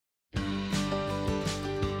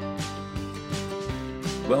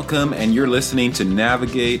Welcome, and you're listening to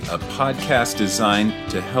Navigate, a podcast designed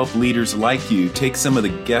to help leaders like you take some of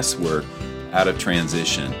the guesswork out of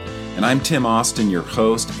transition. And I'm Tim Austin, your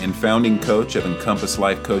host and founding coach of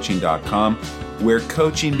EncompassLifeCoaching.com, where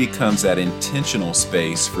coaching becomes that intentional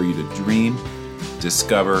space for you to dream,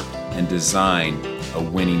 discover, and design a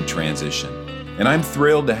winning transition. And I'm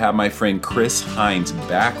thrilled to have my friend Chris Hines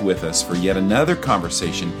back with us for yet another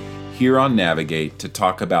conversation here on Navigate to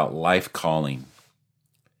talk about life calling.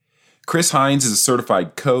 Chris Hines is a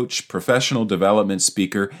certified coach, professional development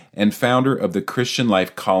speaker, and founder of the Christian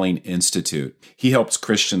Life Calling Institute. He helps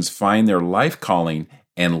Christians find their life calling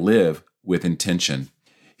and live with intention.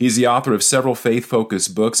 He's the author of several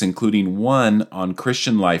faith-focused books, including one on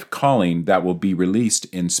Christian life calling that will be released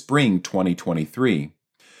in spring 2023.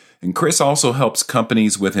 And Chris also helps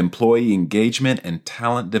companies with employee engagement and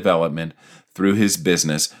talent development through his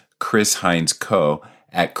business, Chris Hines Co.,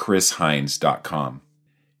 at chrishines.com.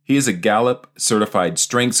 He is a Gallup certified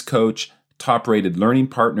strengths coach, top-rated learning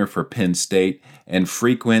partner for Penn State, and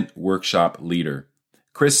frequent workshop leader.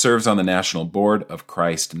 Chris serves on the national board of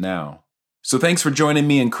Christ Now. So thanks for joining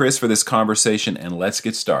me and Chris for this conversation, and let's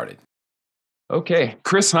get started. Okay,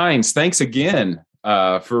 Chris Hines, thanks again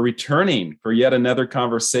for returning for yet another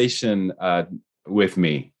conversation with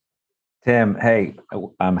me. Tim, hey,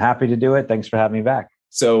 I'm happy to do it. Thanks for having me back.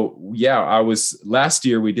 So last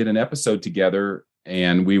year we did an episode together,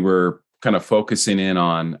 and we were kind of focusing in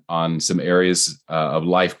on some areas of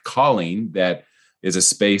life calling that is a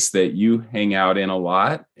space that you hang out in a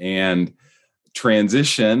lot, and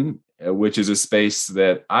transition, which is a space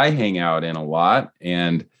that I hang out in a lot,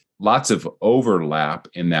 and lots of overlap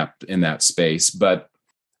in that space.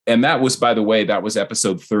 And that was, by the way, that was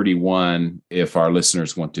episode 31, if our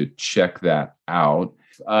listeners want to check that out.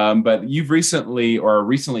 But you've recently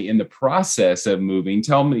in the process of moving.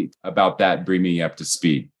 Tell me about that. Bring me up to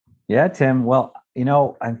speed. Yeah, Tim. Well,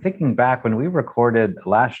 I'm thinking back when we recorded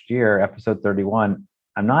last year, episode 31,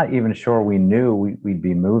 I'm not even sure we knew we'd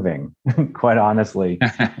be moving, quite honestly.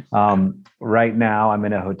 Right now, I'm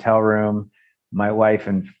in a hotel room. My wife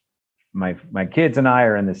and my kids and I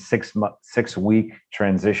are in this 6-week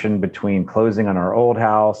transition between closing on our old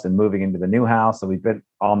house and moving into the new house. So we've been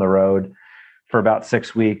on the road for about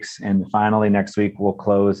 6 weeks. And finally, next week, we'll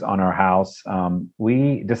close on our house.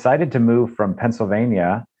 We decided to move from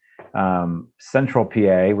Pennsylvania, central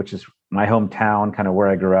PA, which is my hometown, kind of where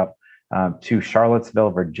I grew up, to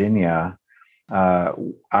Charlottesville, Virginia. I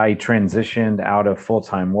transitioned out of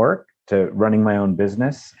full-time work to running my own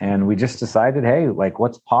business. And we just decided, hey,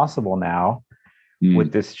 what's possible now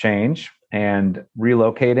with this change? And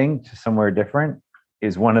relocating to somewhere different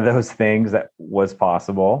is one of those things that was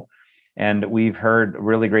possible. And we've heard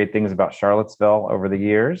really great things about Charlottesville over the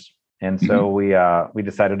years. And so we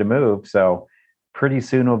decided to move. So pretty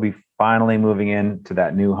soon we'll be finally moving into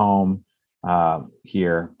that new home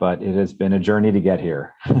here. But it has been a journey to get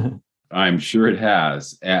here. I'm sure it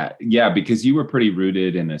has. Because you were pretty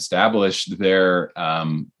rooted and established there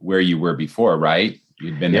where you were before, right?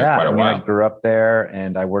 You'd been there quite a while. I grew up there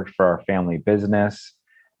and I worked for our family business.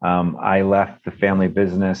 I left the family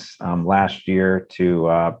business last year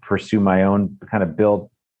to pursue my own, kind of build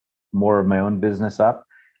more of my own business up.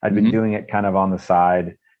 I'd been doing it kind of on the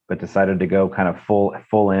side, but decided to go kind of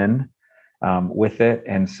full in with it.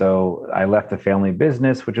 And so I left the family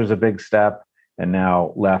business, which was a big step, and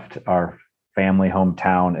now left our family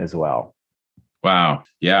hometown as well. Wow.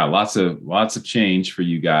 Yeah. Lots of change for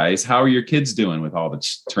you guys. How are your kids doing with all the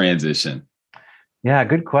transition? Yeah,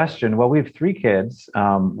 good question. Well, we have 3 kids.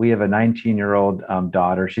 We have a 19-year-old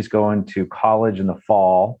daughter. She's going to college in the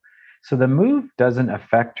fall. So the move doesn't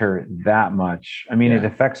affect her that much. I mean, It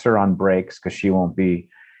affects her on breaks because she won't be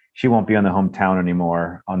on the hometown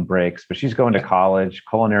anymore on breaks, but she's going to college,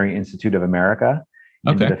 Culinary Institute of America,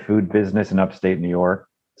 into the food business in upstate New York.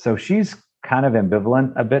 So she's kind of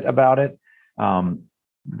ambivalent a bit about it.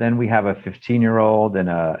 Then we have a 15-year-old and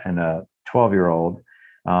a 12-year-old.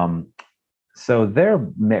 So they're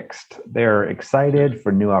mixed. They're excited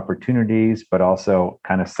for new opportunities, but also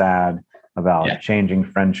kind of sad about changing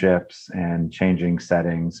friendships and changing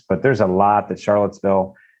settings. But there's a lot that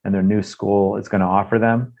Charlottesville and their new school is going to offer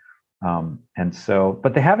them.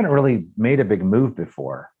 But they haven't really made a big move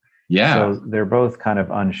before. Yeah. So they're both kind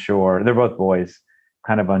of unsure. They're both boys,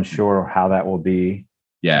 kind of unsure how that will be.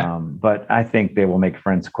 Yeah. But I think they will make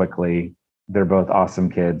friends quickly. They're both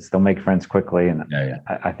awesome kids. They'll make friends quickly, and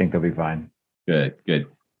I think they'll be fine. Good.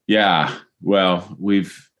 Yeah. Well, we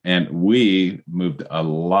moved a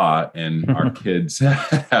lot, and our kids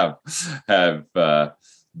have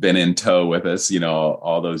been in tow with us,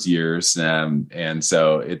 all those years. And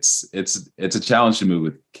so it's a challenge to move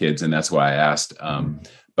with kids. And that's why I asked,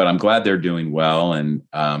 but I'm glad they're doing well. And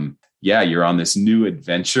you're on this new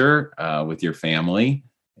adventure with your family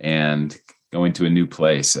and going to a new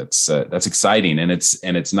place. That's exciting. And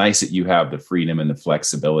it's nice that you have the freedom and the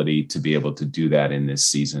flexibility to be able to do that in this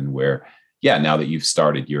season where, now that you've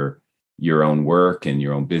started your own work and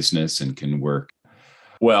your own business and can work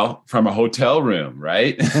well from a hotel room,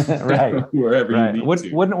 right? Right. Wherever you need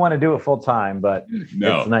to. Wouldn't want to do it full time, but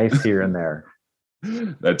no. It's nice here and there.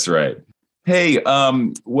 That's right. Hey,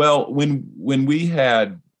 well, when we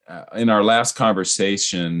had in our last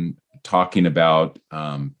conversation talking about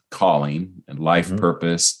calling and life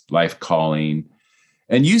purpose, life calling,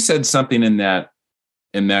 and you said something in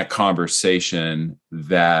that conversation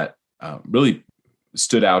that really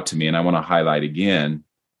stood out to me, and I want to highlight again.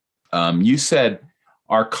 You said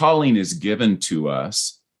our calling is given to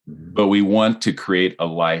us, but we want to create a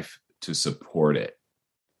life to support it.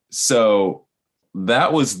 So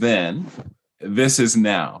that was then. This is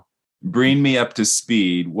now. Bring me up to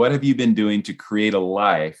speed. What have you been doing to create a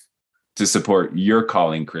life to support your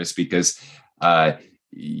calling, Chris? Because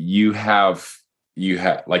you have,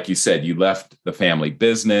 like you said, you left the family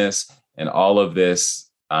business, and all of this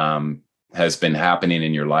has been happening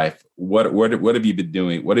in your life. What have you been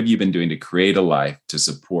doing? What have you been doing to create a life to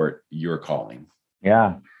support your calling?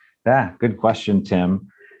 Yeah, good question, Tim.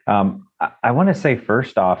 I want to say,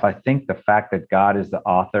 first off, I think the fact that God is the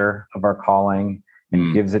author of our calling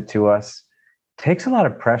and gives it to us takes a lot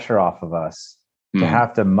of pressure off of us to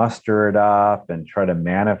have to muster it up and try to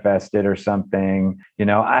manifest it or something.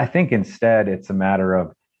 I think instead it's a matter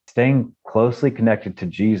of staying closely connected to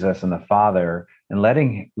Jesus and the Father and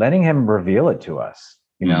letting him reveal it to us,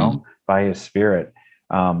 by his Spirit.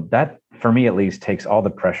 That, for me at least, takes all the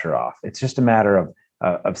pressure off. It's just a matter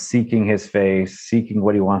of seeking his face, seeking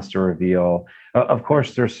what he wants to reveal. Of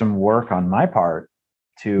course, there's some work on my part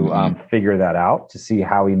to figure that out, to see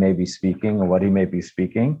how he may be speaking or what he may be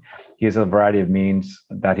speaking. He has a variety of means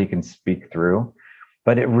that he can speak through,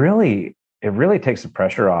 but it really takes the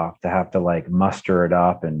pressure off to have to muster it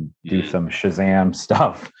up and do some Shazam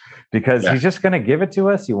stuff, because he's just going to give it to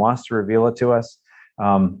us. He wants to reveal it to us.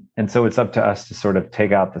 And so it's up to us to sort of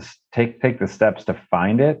take the steps to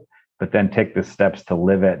find it, but then take the steps to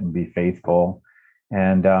live it and be faithful.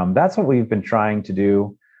 And that's what we've been trying to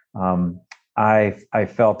do. I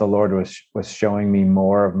felt the Lord was showing me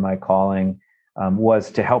more of my calling was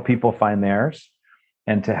to help people find theirs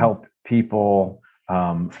and to help people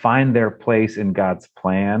find their place in God's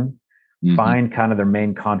plan, find kind of their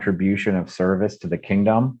main contribution of service to the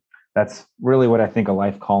kingdom. That's really what I think a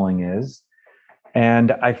life calling is.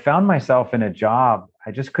 And I found myself in a job.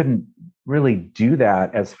 I just couldn't really do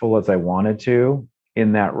that as full as I wanted to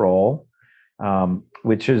in that role,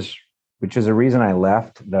 which is a reason I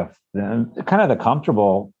left the kind of the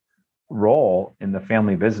comfortable role in the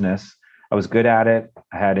family business. I was good at it.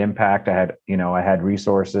 I had impact. I had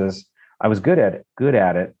resources. I was good at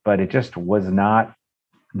it, but it just was not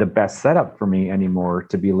the best setup for me anymore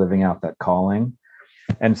to be living out that calling.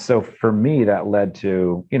 And so for me, that led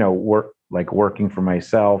to, working for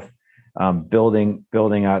myself, building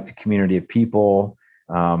out a community of people,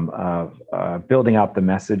 building out the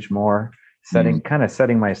message more,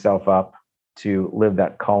 setting myself up to live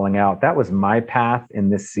that calling out. That was my path in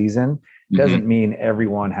this season. Doesn't mean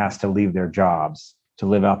everyone has to leave their jobs to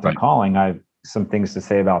live out their calling. I have some things to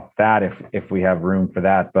say about that if we have room for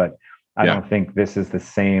that, but I don't think this is the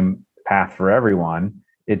same path for everyone.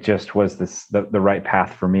 It just was the right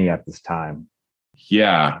path for me at this time.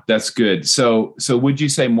 Yeah, that's good. So would you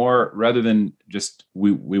say more, rather than just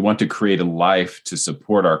we want to create a life to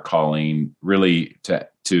support our calling, really to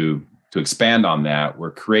expand on that,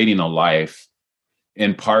 we're creating a life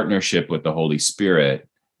in partnership with the Holy Spirit,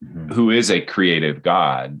 who is a creative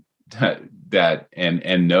God that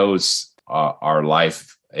and knows our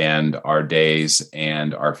life and our days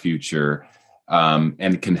and our future,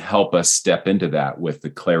 and can help us step into that with the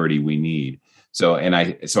clarity we need. So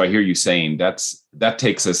I hear you saying that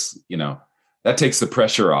takes us, that takes the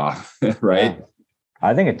pressure off, right? Yeah.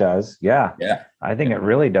 I think it does. Yeah. I think it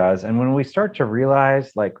really does. And when we start to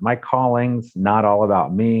realize, my calling's not all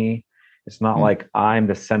about me, it's not like I'm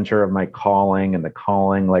the center of my calling and the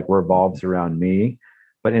calling revolves around me,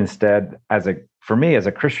 but instead, for me as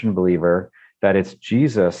a Christian believer, that it's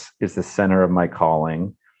Jesus is the center of my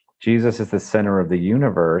calling. Jesus is the center of the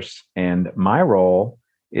universe, and my role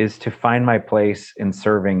is to find my place in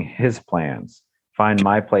serving his plans, find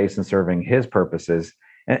my place in serving his purposes.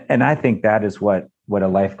 And I think that is what a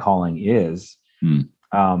life calling is.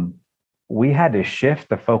 we had to shift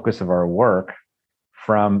the focus of our work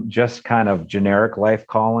from just kind of generic life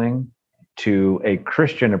calling to a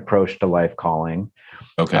Christian approach to life calling.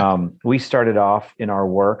 Okay. We started off in our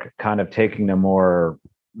work kind of taking a more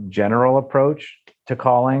general approach to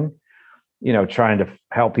calling, trying to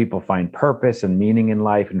help people find purpose and meaning in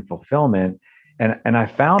life and fulfillment. And I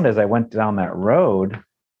found as I went down that road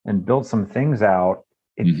and built some things out,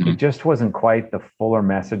 it just wasn't quite the fuller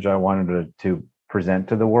message I wanted to present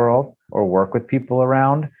to the world or work with people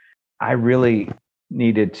around. I really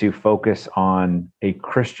needed to focus on a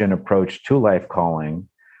Christian approach to life calling.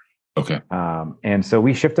 Okay. And so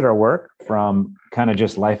we shifted our work from kind of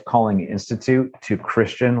just Life Calling Institute to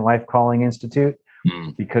Christian Life Calling Institute,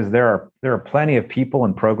 because there are plenty of people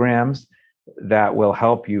and programs that will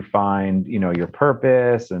help you find, your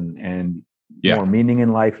purpose and more meaning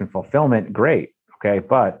in life and fulfillment. Great. Okay.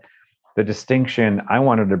 But the distinction I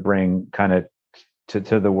wanted to bring kind of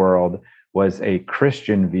to the world was a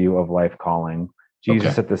Christian view of life calling.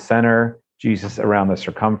 Jesus at the center, Jesus around the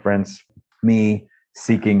circumference, me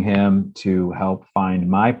seeking him to help find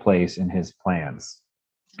my place in his plans.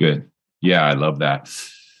 Good. Yeah, I love that.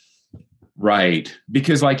 Right.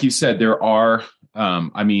 Because like you said, there are,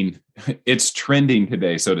 it's trending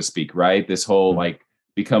today, so to speak, right? This whole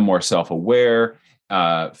become more self-aware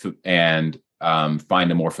and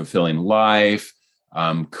find a more fulfilling life,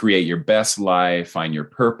 create your best life, find your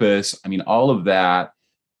purpose. All of that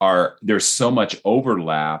there's so much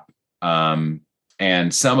overlap.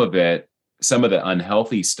 And some of the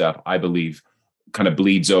unhealthy stuff, I believe, kind of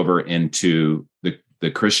bleeds over into the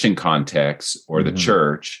Christian context or the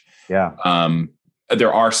church. Yeah.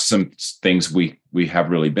 There are some things we have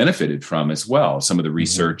really benefited from as well. Some of the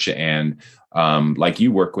research and like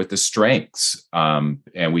you work with the strengths,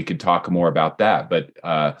 and we could talk more about that, but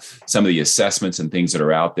some of the assessments and things that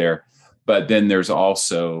are out there. But then there's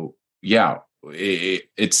also,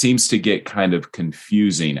 it seems to get kind of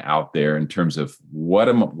confusing out there in terms of what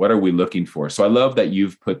are we looking for? So I love that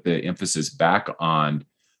you've put the emphasis back on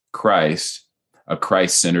Christ, a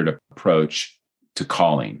Christ-centered approach to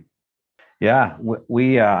calling. Yeah,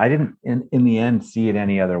 I didn't in the end see it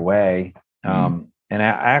any other way. And I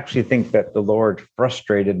actually think that the Lord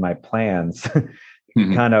frustrated my plans.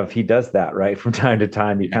 He does that, right? From time to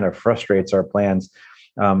time, he kind of frustrates our plans.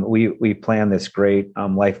 We planned this great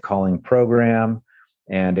life calling program,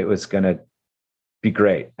 and it was going to be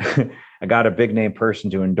great. I got a big name person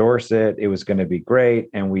to endorse it. It was going to be great.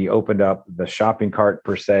 And we opened up the shopping cart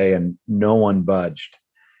per se, and no one budged.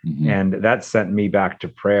 And that sent me back to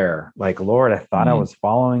prayer. Like, Lord, I thought I was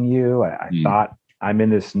following you. I thought I'm in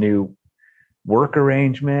this new work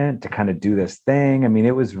arrangement to kind of do this thing.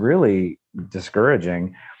 It was really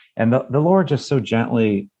discouraging. And the Lord just so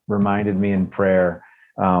gently reminded me in prayer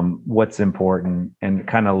what's important, and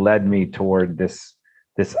kind of led me toward this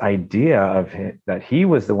idea of that he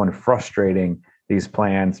was the one frustrating these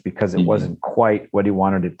plans because it wasn't quite what he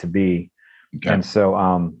wanted it to be. Okay. And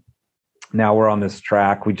so now we're on this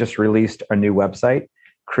track. We just released a new website,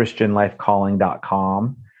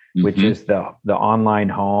 christianlifecalling.com, which is the online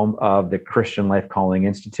home of the Christian Life Calling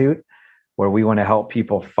Institute, where we want to help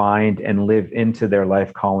people find and live into their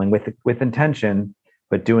life calling with intention,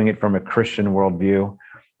 but doing it from a Christian worldview.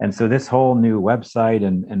 And so this whole new website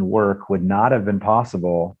and work would not have been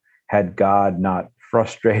possible had God not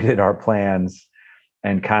frustrated our plans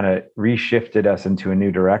and kind of reshifted us into a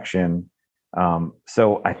new direction.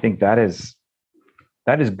 So I think that is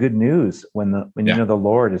good news when the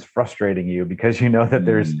Lord is frustrating you, because that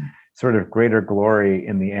there's sort of greater glory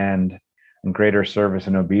in the end and greater service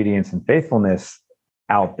and obedience and faithfulness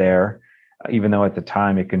out there, even though at the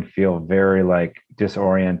time it can feel very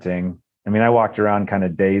disorienting. I walked around kind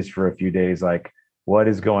of dazed for a few days, like, what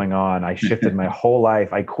is going on? I shifted my whole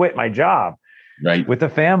life. I quit my job with the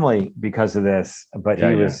family because of this, but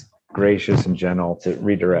he was gracious and gentle to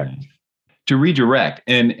redirect.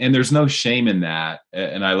 And there's no shame in that.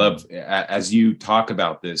 And I love, as you talk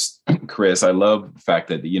about this, Chris, I love the fact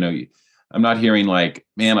that, I'm not hearing like,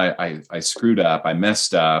 man, I screwed up, I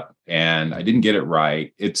messed up and I didn't get it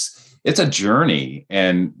right. It's a journey,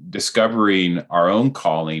 and discovering our own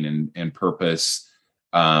calling and purpose.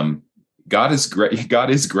 God is great. God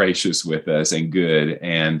is gracious with us and good.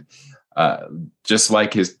 And just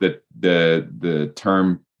like the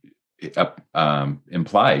term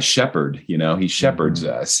implies, shepherd, he shepherds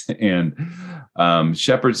us and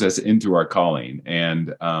shepherds us into our calling.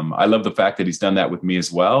 And I love the fact that he's done that with me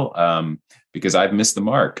as well, because I've missed the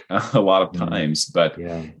mark a lot of times,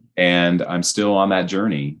 and I'm still on that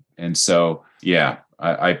journey. And so,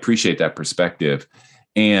 I appreciate that perspective,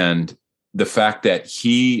 and the fact that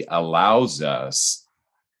he allows us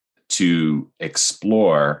to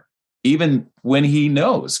explore, even when he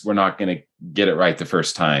knows we're not going to get it right the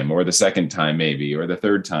first time or the second time, maybe, or the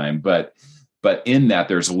third time. But in that,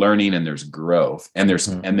 there's learning and there's growth and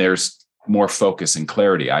there's more focus and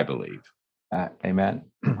clarity, I believe. Amen.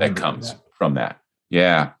 That comes from that.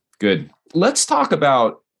 Yeah, good. Let's talk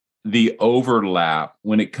about the overlap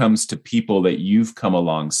when it comes to people that you've come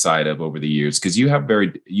alongside of over the years, because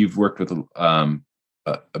you've worked with a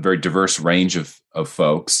very diverse range of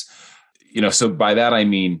folks. So by that I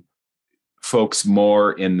mean folks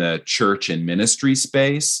more in the church and ministry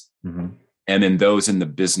space, and then those in the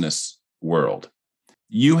business world.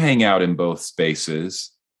 You hang out in both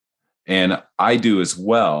spaces, and I do as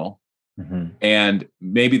well. And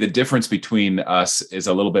maybe the difference between us is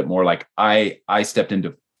a little bit more like I stepped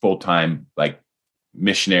into full-time like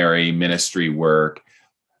missionary ministry work,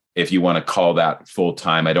 if you want to call that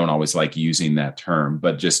full-time. I don't always like using that term,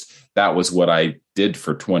 but just that was what I did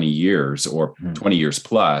for 20 years or 20 years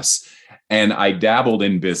plus. And I dabbled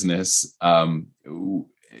in business,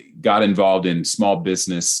 got involved in small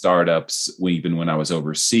business startups even when I was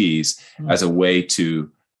overseas as a way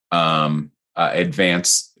to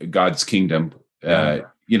advance God's kingdom,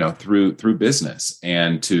 through business,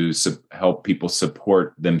 and to help people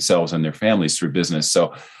support themselves and their families through business.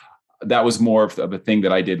 So that was more of a thing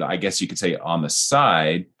that I did, I guess you could say, on the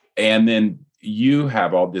side. And then you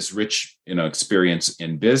have all this rich, experience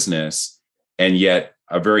in business, and yet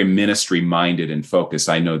a very ministry minded and focused.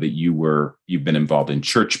 I know that you've been involved in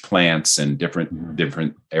church plants and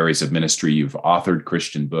different areas of ministry. You've authored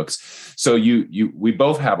Christian books. So we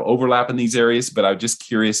both have overlap in these areas, but I'm just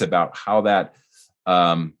curious about how that,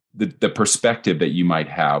 the perspective that you might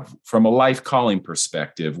have from a life calling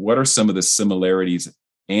perspective. What are some of the similarities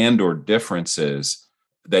and or differences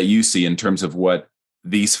that you see in terms of what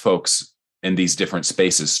these folks in these different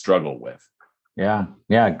spaces struggle with? Yeah,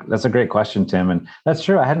 that's a great question, Tim. And that's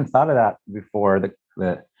true. I hadn't thought of that before.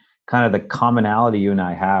 The kind of the commonality you and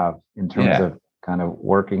I have in terms of kind of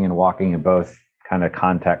working and walking in both kind of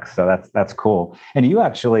contexts. So that's cool. And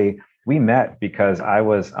we met because I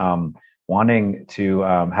was wanting to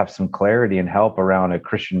have some clarity and help around a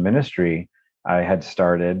Christian ministry I had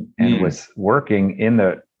started and was working in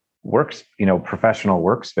the professional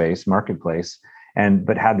workspace marketplace.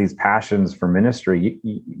 But had these passions for ministry.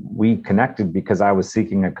 We connected because I was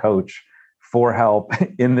seeking a coach for help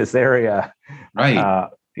in this area. Right.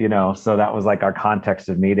 So that was like our context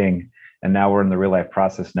of meeting. And now we're in the Real Life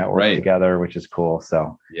Process Network together, which is cool.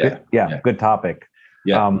 So good topic.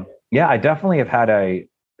 Yeah. I definitely have had a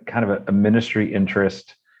kind of a ministry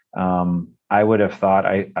interest. I would have thought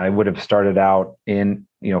I would have started out in,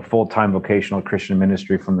 full-time vocational Christian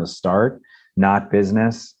ministry from the start, not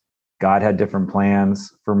business. God had different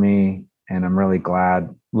plans for me, and I'm really glad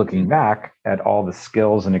looking back at all the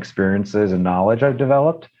skills and experiences and knowledge I've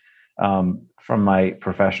developed from my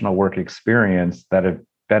professional work experience that have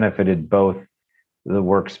benefited both the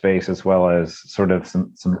workspace as well as sort of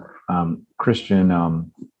some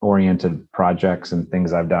Christian oriented projects and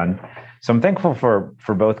things I've done. So I'm thankful for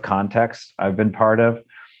both contexts I've been part of.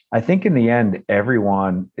 I think in the end,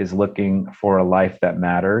 everyone is looking for a life that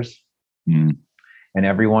matters. And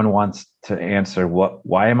everyone wants to answer,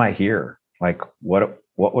 why am I here? Like, what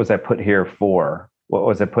was I put here for? What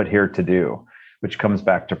was I put here to do? Which comes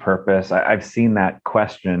back to purpose. I've seen that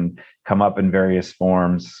question come up in various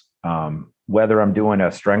forms, whether I'm doing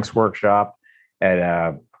a strengths workshop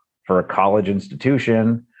for a college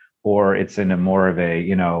institution, or it's in a more of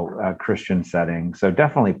a Christian setting. So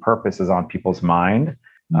definitely purpose is on people's mind.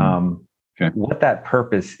 What that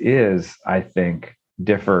purpose is, I think,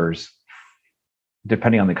 differs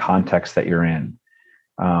depending on the context that you're in.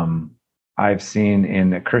 I've seen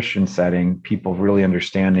in a Christian setting, people really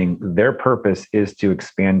understanding their purpose is to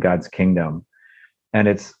expand God's kingdom. And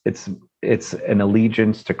it's an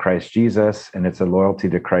allegiance to Christ Jesus, and it's a loyalty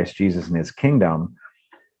to Christ Jesus and his kingdom.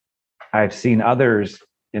 I've seen others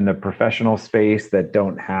in the professional space that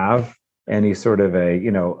don't have any sort of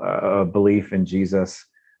a belief in Jesus.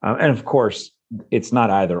 And of course, it's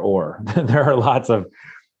not either or. There are lots of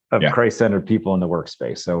Christ-centered people in the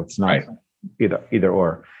workspace. So it's not either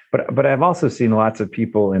or. But I've also seen lots of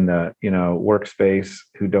people in the workspace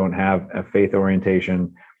who don't have a faith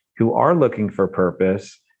orientation, who are looking for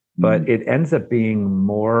purpose, but it ends up being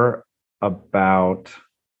more about,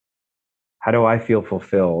 how do I feel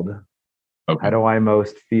fulfilled? Okay. How do I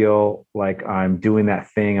most feel like I'm doing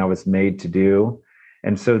that thing I was made to do?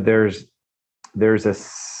 And so there's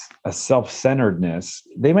a self-centeredness.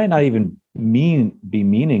 They might not even be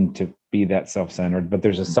meaning to be that self-centered, but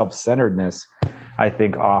there's a self-centeredness, I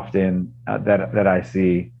think, often that I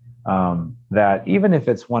see that even if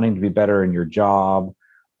it's wanting to be better in your job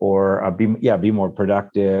or be more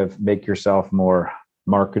productive, make yourself more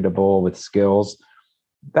marketable with skills,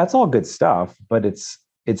 that's all good stuff, but it's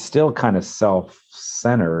still kind of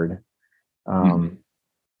self-centered,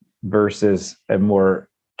 versus a more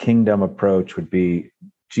kingdom approach would be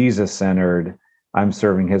Jesus-centered. I'm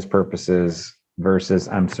serving his purposes versus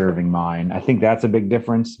I'm serving mine. I think that's a big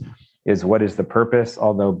difference, is what is the purpose,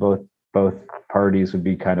 although both parties would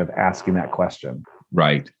be kind of asking that question.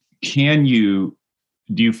 Right. Do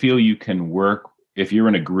you feel you can work if you're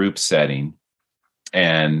in a group setting?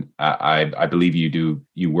 And I believe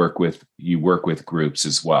you work with groups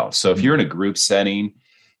as well. So if you're in a group setting,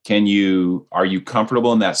 are you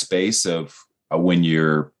comfortable in that space of when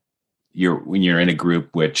you're in a group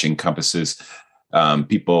which encompasses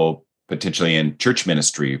people potentially in church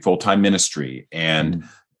ministry, full-time ministry, and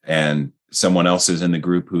someone else is in the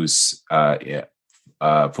group who's a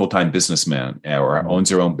full-time businessman or owns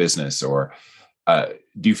their own business, or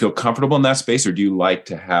do you feel comfortable in that space, or do you like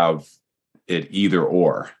to have it either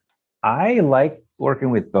or? I like working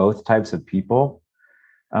with both types of people.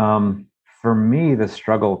 For me, the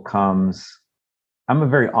struggle comes, I'm a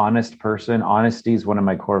very honest person. Honesty is one of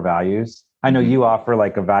my core values. I know you offer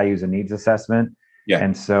like a values and needs assessment. Yeah.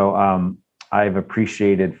 And so I've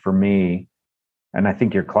appreciated, for me, and I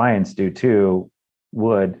think your clients do too,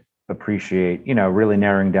 would appreciate, really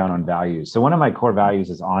narrowing down on values. So one of my core values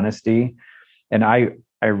is honesty. And I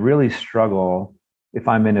really struggle if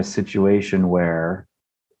I'm in a situation where,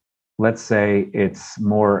 let's say it's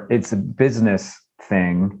a business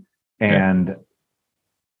thing, and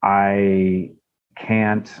I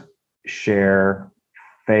can't share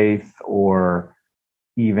faith or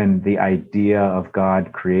even the idea of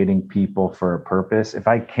God creating people for a purpose. If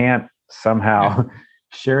I can't somehow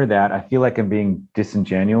share that, I feel like I'm being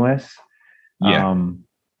disingenuous. And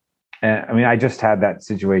I mean, I just had that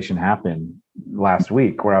situation happen last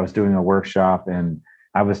week where I was doing a workshop and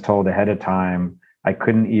I was told ahead of time I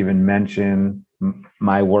couldn't even mention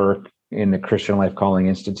my work in the Christian Life Calling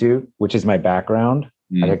Institute, which is my background.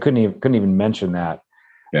 Like I couldn't even mention that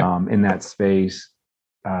in that space.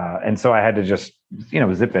 And so I had to just,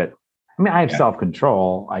 zip it. I mean, I have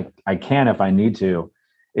self-control. I can if I need to.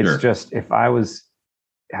 It's just, if I was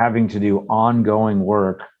having to do ongoing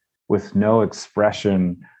work with no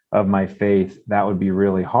expression of my faith, that would be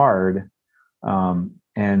really hard.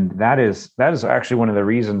 And that is actually one of the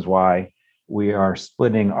reasons why we are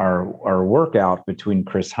splitting our work out between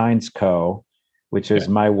Chris Hines Co., which is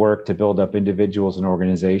my work to build up individuals and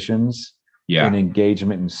organizations in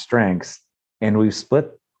engagement and strengths. And we've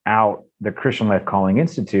split out the Christian Life Calling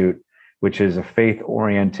Institute, which is a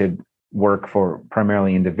faith-oriented work for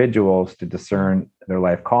primarily individuals to discern their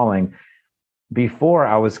life calling. Before,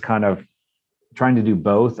 I was kind of trying to do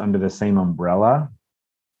both under the same umbrella.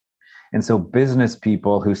 And so business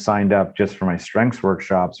people who signed up just for my strengths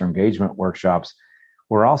workshops or engagement workshops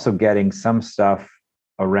were also getting some stuff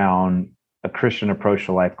around a Christian approach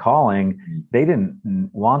to life calling. They didn't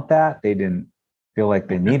want that. They didn't feel like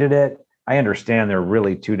they needed it. I understand they're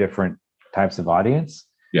really two different types of audience.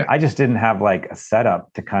 Yeah. I just didn't have like a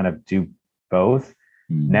setup to kind of do both.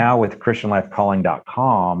 Now with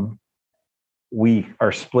ChristianLifeCalling.com, we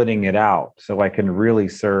are splitting it out so I can really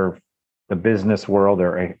serve the business world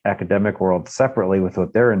or academic world separately with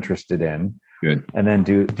what they're interested in. Good. And then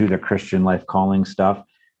do the Christian life calling stuff.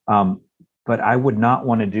 But I would not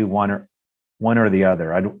want to do one or the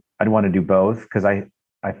other. I'd want to do both, because I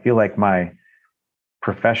feel like my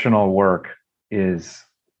professional work is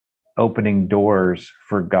opening doors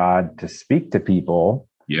for God to speak to people.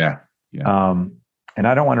 Yeah. And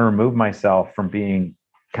I don't want to remove myself from being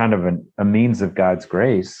kind of a means of God's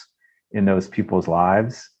grace in those people's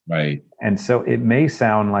lives. Right. And so it may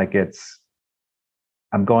sound like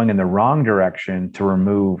I'm going in the wrong direction to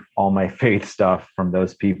remove all my faith stuff from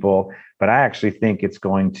those people, but I actually think it's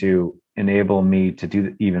going to enable me to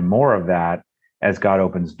do even more of that as God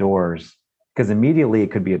opens doors. Because immediately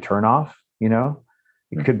it could be a turnoff,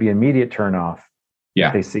 it could be immediate turnoff.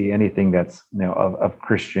 If they see anything that's of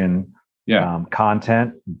Christian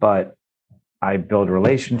content, but I build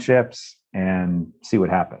relationships and see what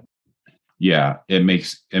happens. Yeah, it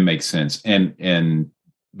makes sense. And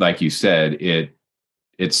like you said,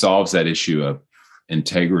 it solves that issue of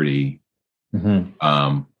integrity,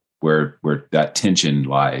 where that tension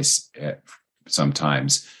lies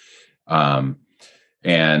sometimes.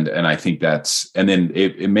 And I think and then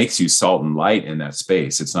it makes you salt and light in that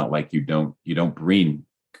space. It's not like you don't bring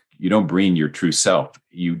your true self.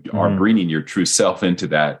 You are bringing your true self into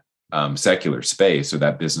that secular space or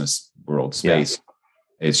that business world space.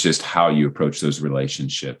 It's just how you approach those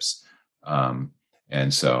relationships.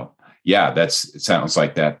 And so, yeah, it sounds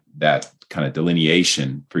like that kind of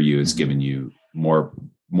delineation for you has given you more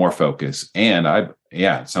focus, and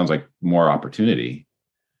it sounds like more opportunity.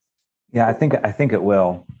 Yeah, I think it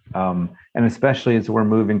will. And especially as we're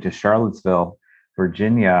moving to Charlottesville,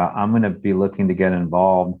 Virginia, I'm going to be looking to get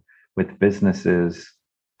involved with businesses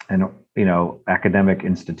and, academic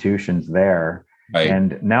institutions there. Right.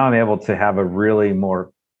 And now I'm able to have a really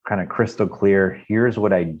more kind of crystal clear, here's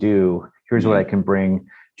what I do, here's what I can bring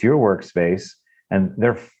to your workspace. And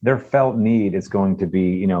their felt need is going to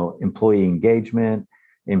be, employee engagement,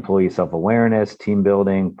 employee self-awareness, team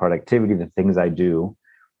building, productivity, the things I do.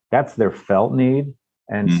 That's their felt need.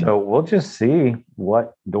 And so we'll just see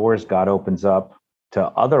what doors God opens up to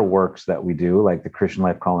other works that we do, like the Christian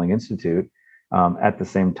Life Calling Institute, at the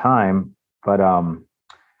same time. But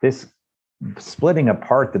this splitting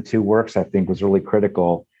apart the two works, I think, was really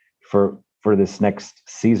critical for this next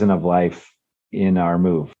season of life in our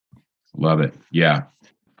move. Love it. Yeah.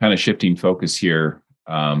 Kind of shifting focus here.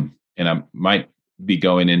 And I might be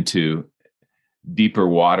going into deeper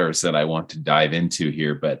waters that I want to dive into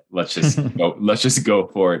here, but let's just go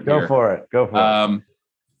for it. Go for it.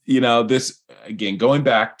 This, again, going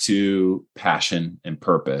back to passion and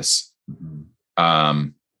purpose,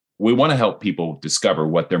 we want to help people discover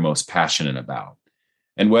what they're most passionate about.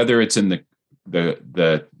 And whether it's in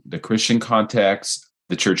the Christian context,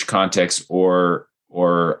 the church context, or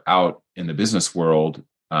out in the business world,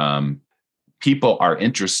 people are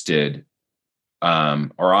interested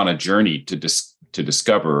or on a journey to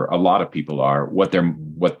discover. A lot of people are what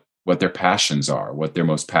their passions are, what they're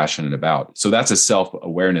most passionate about. So that's a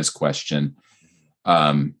self-awareness question.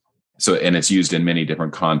 And it's used in many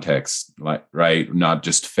different contexts, right? Not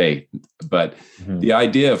just faith, but the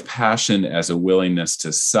idea of passion as a willingness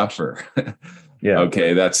to suffer. Yeah.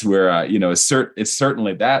 Okay. That's where, it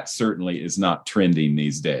certainly is not trending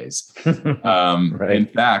these days. Right. In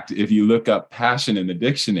fact, if you look up passion in the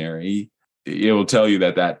dictionary, it will tell you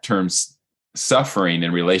that term suffering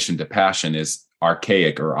in relation to passion is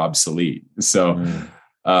archaic or obsolete. So,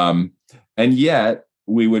 and yet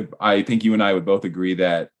I think you and I would both agree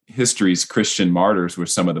that history's Christian martyrs were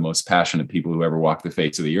some of the most passionate people who ever walked the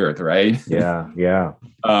face of the earth, right? Yeah. Yeah.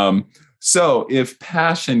 So if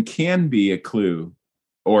passion can be a clue,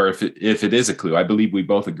 or if it is a clue, I believe we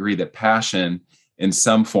both agree that passion in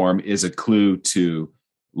some form is a clue to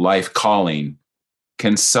life calling.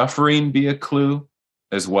 Can suffering be a clue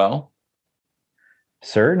as well?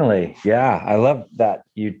 Certainly. Yeah. I love that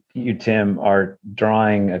you, Tim, are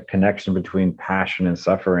drawing a connection between passion and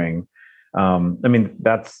suffering.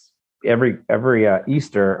 That's every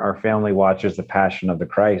Easter, our family watches the Passion of the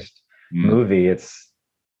Christ movie. It's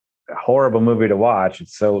a horrible movie to watch.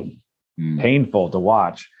 It's so painful to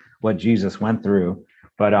watch what Jesus went through.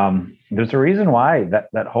 But there's a reason why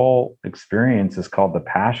that whole experience is called the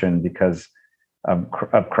Passion, because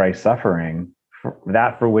of Christ's suffering,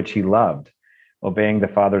 for which he loved, obeying the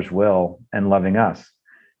Father's will and loving us.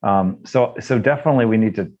 So definitely we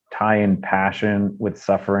need to tie in passion with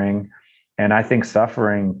suffering. And I think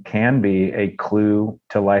suffering can be a clue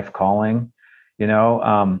to life calling.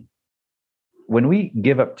 When we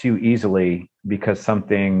give up too easily because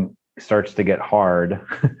something starts to get hard,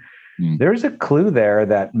 there's a clue there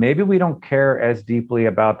that maybe we don't care as deeply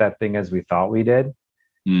about that thing as we thought we did.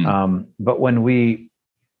 But when we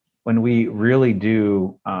really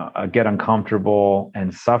do get uncomfortable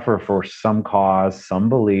and suffer for some cause, some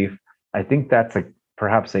belief, I think that's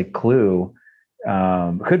perhaps a clue.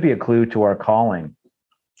 Could be a clue to our calling.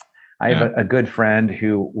 I have a good friend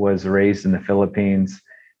who was raised in the Philippines,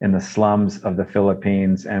 in the slums of the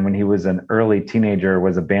Philippines, and when he was an early teenager,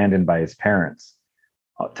 was abandoned by his parents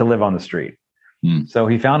to live on the street. So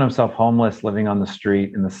he found himself homeless, living on the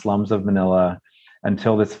street in the slums of Manila,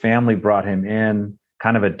 until this family brought him in,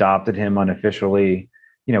 kind of adopted him unofficially,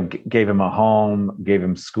 gave him a home, gave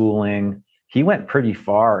him schooling. He went pretty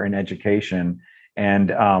far in education. And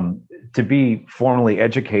to be formally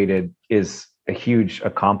educated is a huge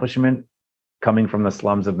accomplishment coming from the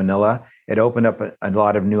slums of Manila. It opened up a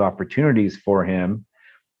lot of new opportunities for him.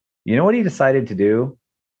 You know what he decided to do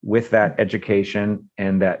with that education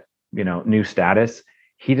and that, new status?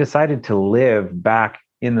 He decided to live back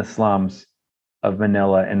in the slums of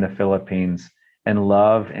Manila in the Philippines and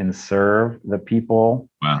love and serve the people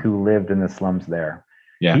who lived in the slums there.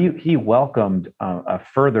 Yeah. He welcomed a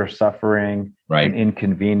further suffering and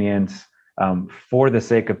inconvenience for the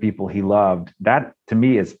sake of people he loved. That, to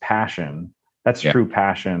me, is passion. That's true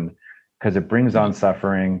passion, because it brings on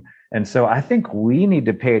suffering. And so I think we need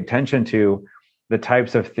to pay attention to, the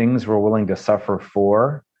types of things we're willing to suffer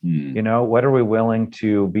for. You know, what are we willing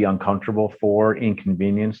to be uncomfortable for,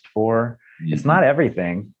 inconvenienced for? It's not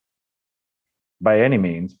everything by any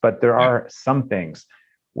means, but there are some things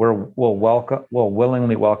where we'll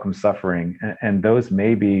willingly welcome suffering, and those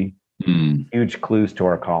may be huge clues to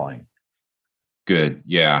our calling. Good.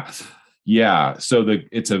 Yeah. So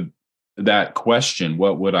that question,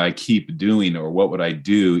 what would I keep doing, or what would I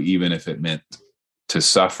do even if it meant to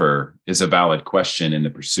suffer, is a valid question in the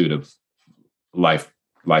pursuit of life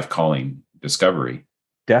calling discovery.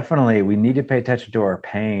 Definitely. We need to pay attention to our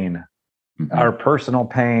pain, our personal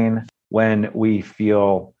pain, when we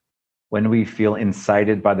feel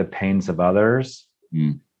incited by the pains of others.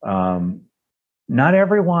 Not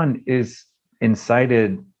everyone is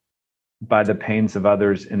incited by the pains of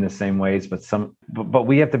others in the same ways, but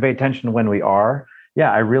we have to pay attention when we are.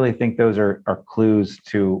 Yeah, I really think those are clues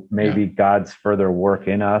to maybe God's further work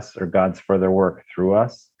in us, or God's further work through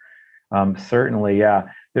us. Certainly, yeah.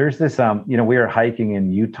 There's this, we were hiking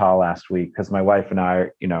in Utah last week because my wife and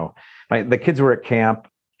I, the kids were at camp.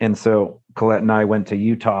 And so Colette and I went to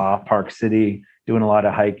Utah, Park City, doing a lot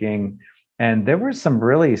of hiking. And there were some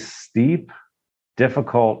really steep,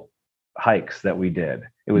 difficult hikes that we did.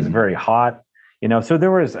 It was very hot, so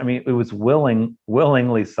there was, it was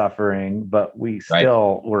willingly suffering, but we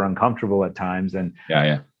still were uncomfortable at times. And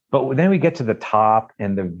but then we get to the top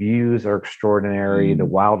and the views are extraordinary. The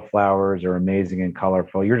wildflowers are amazing and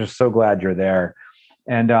colorful. You're just so glad you're there.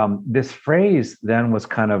 And this phrase then was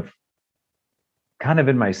kind of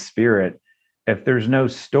in my spirit. If there's no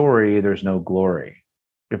story, there's no glory.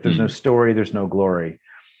 If there's no story, there's no glory.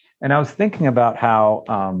 And I was thinking about how,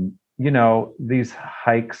 these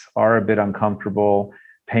hikes are a bit uncomfortable,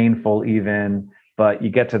 painful even, but you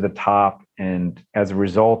get to the top, and as a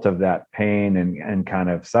result of that pain and kind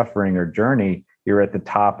of suffering or journey, you're at the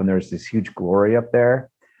top, and there's this huge glory up there.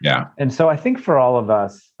 Yeah. And so I think for all of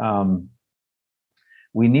us,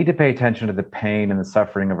 we need to pay attention to the pain and the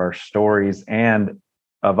suffering of our stories and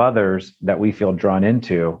of others that we feel drawn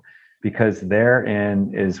into, because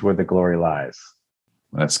therein is where the glory lies.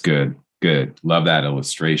 That's good. Good. Love that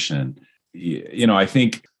illustration. I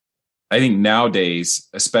think nowadays,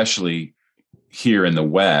 especially here in the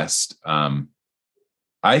West,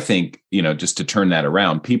 I think, just to turn that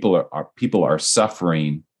around, people are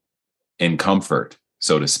suffering in comfort,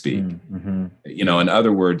 so to speak. In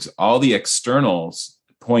other words, all the externals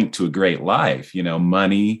point to a great life,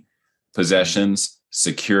 money, possessions,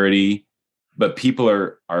 security, but people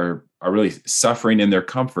are really suffering in their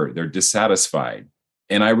comfort. They're dissatisfied.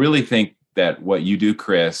 And I really think that what you do,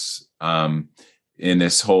 Chris, in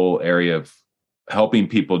this whole area of helping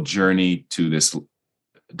people journey to this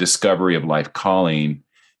discovery of life calling,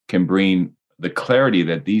 can bring the clarity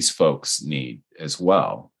that these folks need as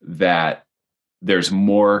well, that there's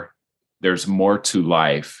more to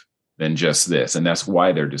life than just this. And that's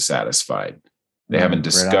why they're dissatisfied. They haven't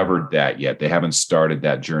discovered that yet. They haven't started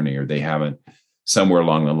that journey, or they haven't, somewhere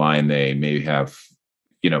along the line, they may have,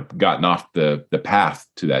 gotten off the path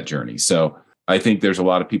to that journey. So I think there's a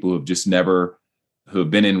lot of people who have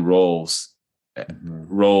been in roles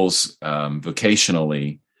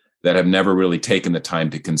vocationally, that have never really taken the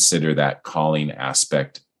time to consider that calling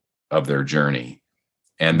aspect of their journey,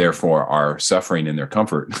 and therefore are suffering in their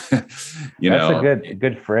comfort. That's a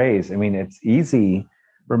good phrase. It's easy.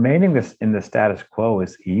 Remaining in the status quo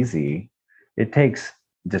is easy. It takes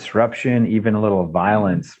disruption, even a little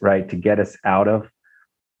violence, right, to get us out of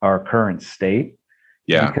our current state.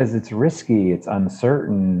 Yeah. Because it's risky, it's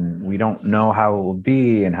uncertain. We don't know how it will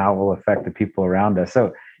be and how it will affect the people around us.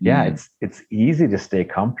 So it's easy to stay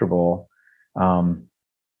comfortable.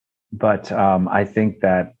 But I think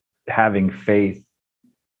that having faith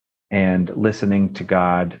and listening to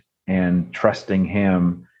God and trusting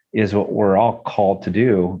Him is what we're all called to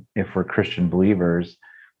do if we're Christian believers.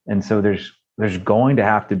 And so there's going to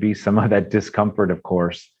have to be some of that discomfort, of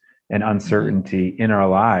course, and uncertainty in our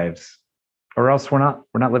lives, or else we're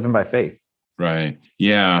not living by faith. Right.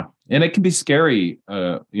 Yeah. And it can be scary,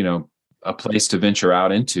 a place to venture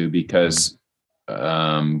out into, because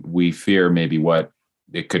we fear maybe what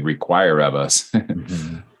it could require of us.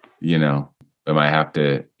 Am I have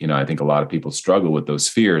to, I think a lot of people struggle with those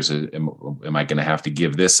fears. Am I going to have to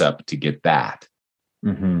give this up to get that?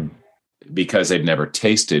 Because they've never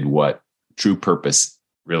tasted what true purpose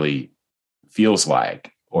really feels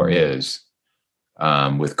like or is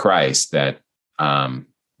with Christ. That,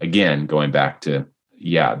 again, going back to,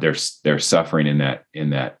 they're suffering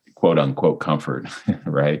in that quote unquote comfort,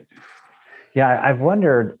 right? Yeah, I've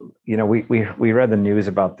wondered, we read the news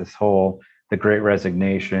about the Great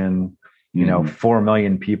Resignation, you know, 4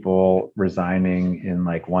 million people resigning in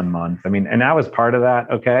like 1 month. I mean, and I was part of that.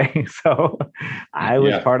 Okay. So I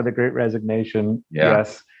was part of the Great Resignation. Yeah.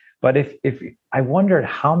 Yes. But if I wondered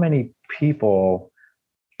how many people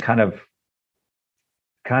kind of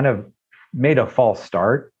made a false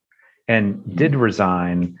start and did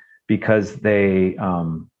resign because they,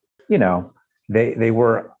 you know, they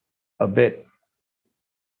were a bit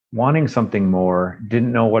wanting something more,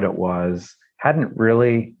 didn't know what it was, hadn't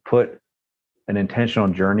really put an intentional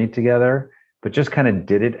journey together, but just kind of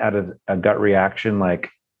did it out of a gut reaction, like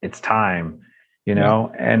it's time, you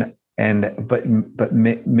know. But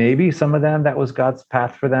maybe some of them that was God's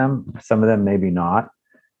path for them. Some of them maybe not.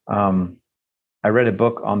 I read a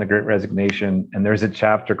book on the Great Resignation, and there's a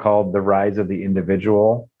chapter called "The Rise of the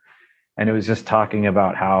Individual," and it was just talking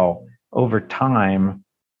about how over time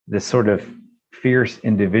this sort of fierce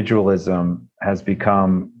individualism has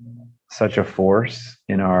become such a force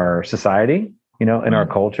in our society, you know, in our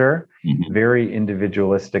culture, very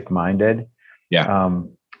individualistic minded.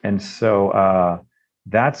 And so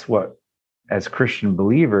that's what, as Christian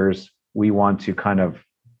believers, we want to kind of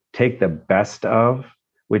take the best of,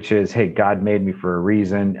 which is, hey, God made me for a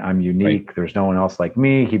reason. I'm unique. Right. There's no one else like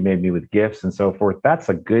me. He made me with gifts and so forth. That's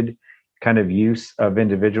a good kind of use of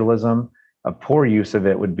individualism. A poor use of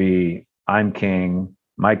it would be, I'm king.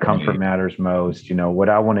 My comfort matters most. You know, what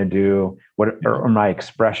I want to do, or my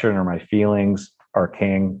expression or my feelings are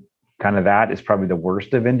king. Kind of that is probably the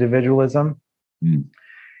worst of individualism.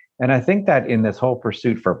 And I think that in this whole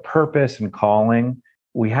pursuit for purpose and calling,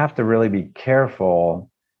 we have to really be careful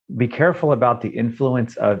about the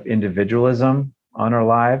influence of individualism on our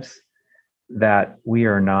lives, that we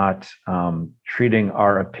are not treating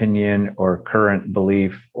our opinion or current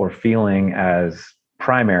belief or feeling as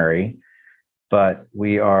primary, but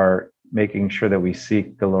we are making sure that we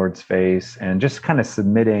seek the Lord's face and just kind of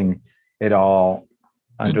submitting it all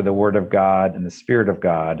under the Word of God and the Spirit of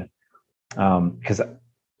God.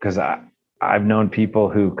 Because I've known people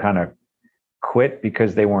who kind of quit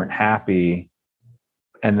because they weren't happy,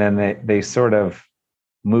 and then they sort of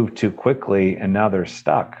moved too quickly, and now they're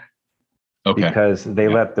stuck because they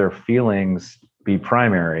let their feelings be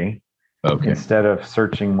primary instead of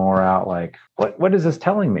searching more out, like, what is this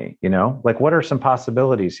telling me? You know, like, what are some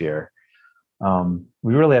possibilities here?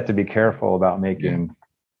 We really have to be careful about making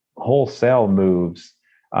wholesale moves.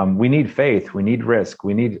 We need faith, we need risk,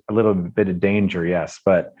 we need a little bit of danger, yes,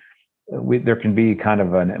 but there can be kind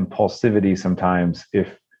of an impulsivity sometimes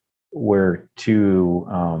if we're too,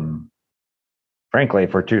 frankly,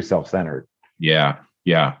 if we're too self-centered. Yeah.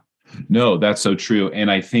 No, that's so true. And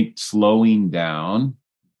I think slowing down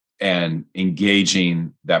and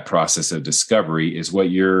engaging that process of discovery is what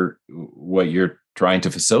you're trying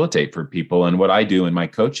to facilitate for people, and what I do in my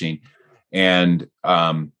coaching. And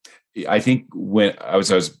I think when I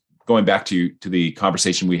was going back to the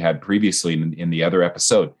conversation we had previously in the other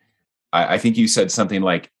episode, I think you said something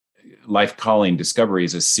like, life calling discovery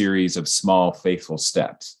is a series of small, faithful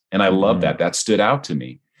steps. And I love that. That stood out to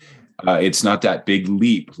me. It's not that big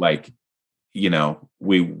leap. Like, you know,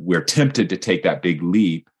 we're tempted to take that big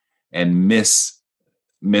leap and miss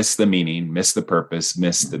the meaning, miss the purpose,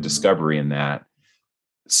 miss the discovery in that.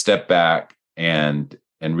 Step back and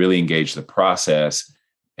really engage the process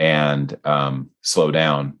and slow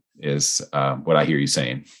down is what I hear you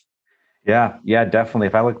saying. Yeah, definitely.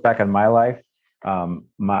 If I look back on my life,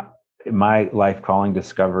 my life calling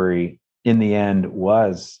discovery in the end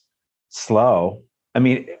was slow. I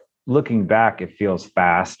mean, looking back, it feels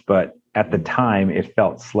fast, but at the time it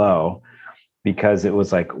felt slow because it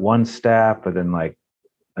was like one step and then like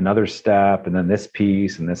another step and then this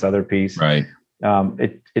piece and this other piece. Right.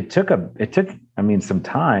 It took some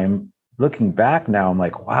time. Looking back now, I'm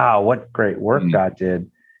like, wow, what great work God did.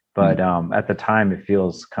 But at the time it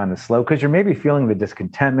feels kind of slow because you're maybe feeling the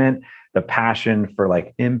discontentment, the passion for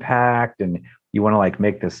like impact, and you want to like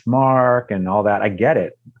make this mark and all that. I get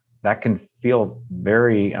it. That can feel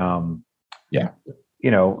very,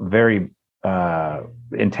 very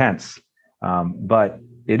intense. But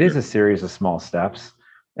it is a series of small steps.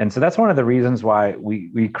 And so that's one of the reasons why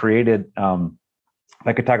we created,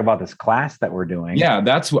 I could talk about this class that we're doing. Yeah,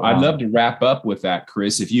 that's what I'd love to wrap up with that,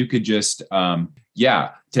 Chris. If you could just,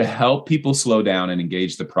 to help people slow down and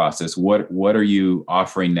engage the process, what are you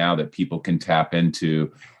offering now that people can tap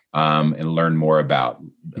into and learn more about?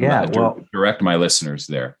 Direct my listeners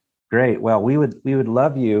there. Great. Well, we would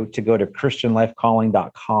love you to go to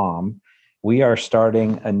christianlifecalling.com. We are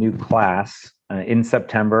starting a new class in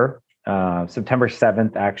September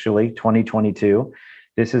 7th, actually, 2022.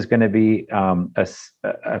 This is going to be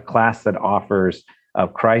a class that offers a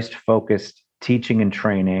Christ-focused teaching and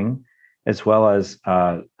training as well as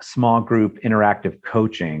small group interactive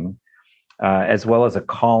coaching, as well as a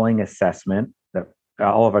calling assessment that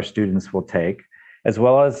all of our students will take, as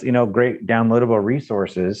well as, great downloadable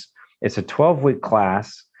resources. It's a 12-week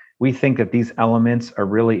class. We think that these elements are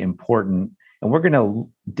really important, and we're going to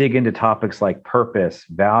dig into topics like purpose,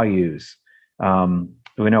 values.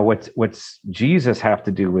 What's Jesus have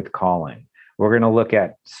to do with calling? We're going to look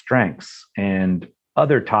at strengths and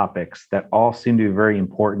other topics that all seem to be very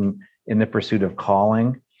important in the pursuit of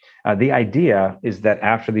calling. The idea is that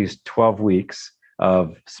after these 12 weeks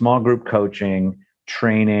of small group coaching,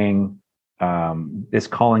 training, this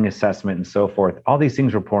calling assessment and so forth, all these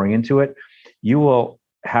things we're pouring into it, you will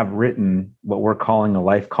have written what we're calling a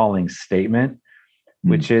life calling statement,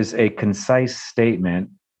 which is a concise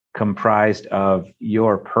statement comprised of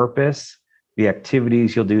your purpose, the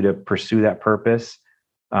activities you'll do to pursue that purpose,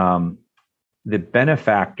 the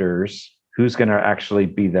benefactors, who's going to actually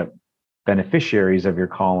be the beneficiaries of your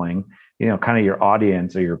calling, kind of your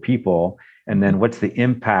audience or your people, and then what's the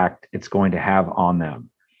impact it's going to have on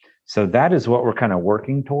them. So that is what we're kind of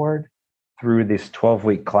working toward through this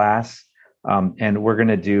 12-week class. And we're going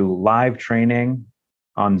to do live training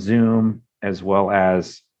on Zoom as well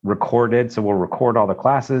as recorded. So we'll record all the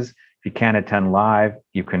classes. If you can't attend live,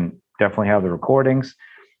 you can definitely have the recordings.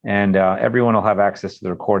 And everyone will have access to the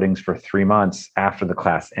recordings for 3 months after the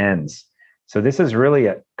class ends. So this is really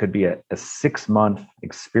could be a 6-month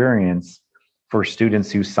experience for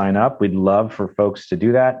students who sign up. We'd love for folks to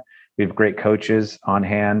do that. We have great coaches on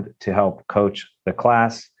hand to help coach the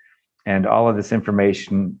class. And all of this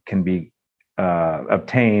information can be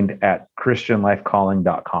obtained at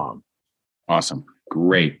christianlifecalling.com. Awesome.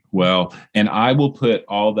 Great. Well, and I will put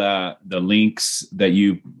all the links that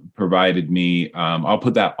you provided me. I'll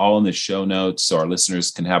put that all in the show notes so our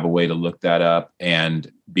listeners can have a way to look that up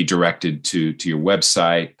and be directed to your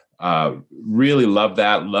website. Really love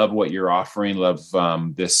that. Love what you're offering. Love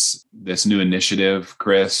this new initiative,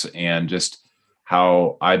 Chris, and just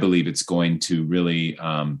how I believe it's going to really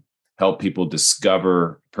help people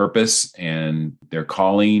discover purpose and their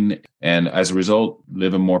calling, and as a result,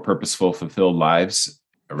 live a more purposeful, fulfilled lives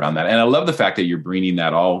around that. And I love the fact that you're bringing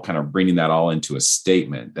that all into a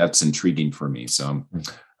statement. That's intriguing for me. So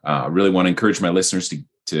I really want to encourage my listeners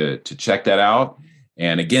to check that out.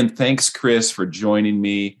 And again, thanks, Chris, for joining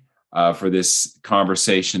me for this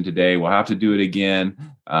conversation today. We'll have to do it again.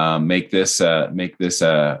 Make this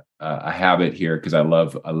a habit here, because I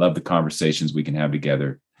love the conversations we can have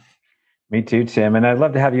together. Me too, Tim. And I'd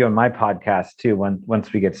love to have you on my podcast too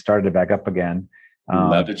once we get started back up again.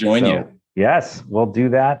 Love to join you. Yes, we'll do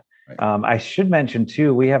that. Right. I should mention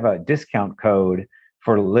too, we have a discount code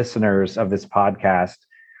for listeners of this podcast.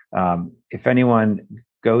 If anyone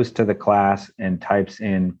goes to the class and types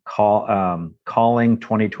in calling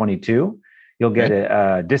 2022, you'll get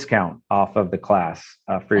a discount off of the class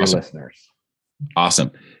for your listeners.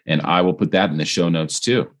 Awesome. And I will put that in the show notes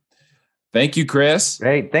too. Thank you, Chris.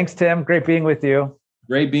 Great. Thanks, Tim. Great being with you.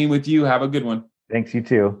 Great being with you. Have a good one. Thanks, you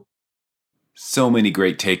too. So many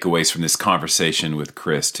great takeaways from this conversation with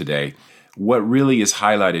Chris today. What really is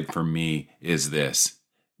highlighted for me is this: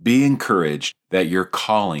 be encouraged that your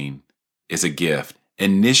calling is a gift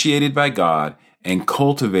initiated by God and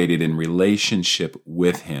cultivated in relationship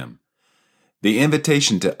with Him. The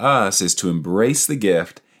invitation to us is to embrace the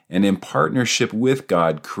gift and in partnership with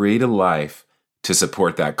God, create a life to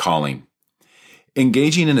support that calling.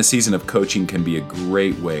 Engaging in a season of coaching can be a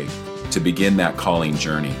great way to begin that calling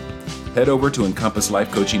journey. Head over to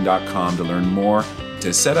EncompassLifeCoaching.com to learn more,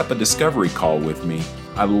 to set up a discovery call with me.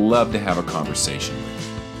 I'd love to have a conversation with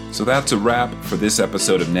you. So that's a wrap for this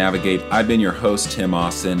episode of Navigate. I've been your host, Tim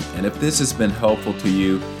Austin, and if this has been helpful to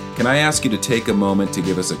you, can I ask you to take a moment to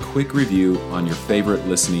give us a quick review on your favorite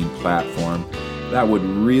listening platform? That would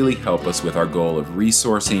really help us with our goal of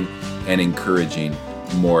resourcing and encouraging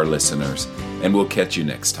more listeners. And we'll catch you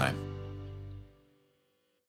next time.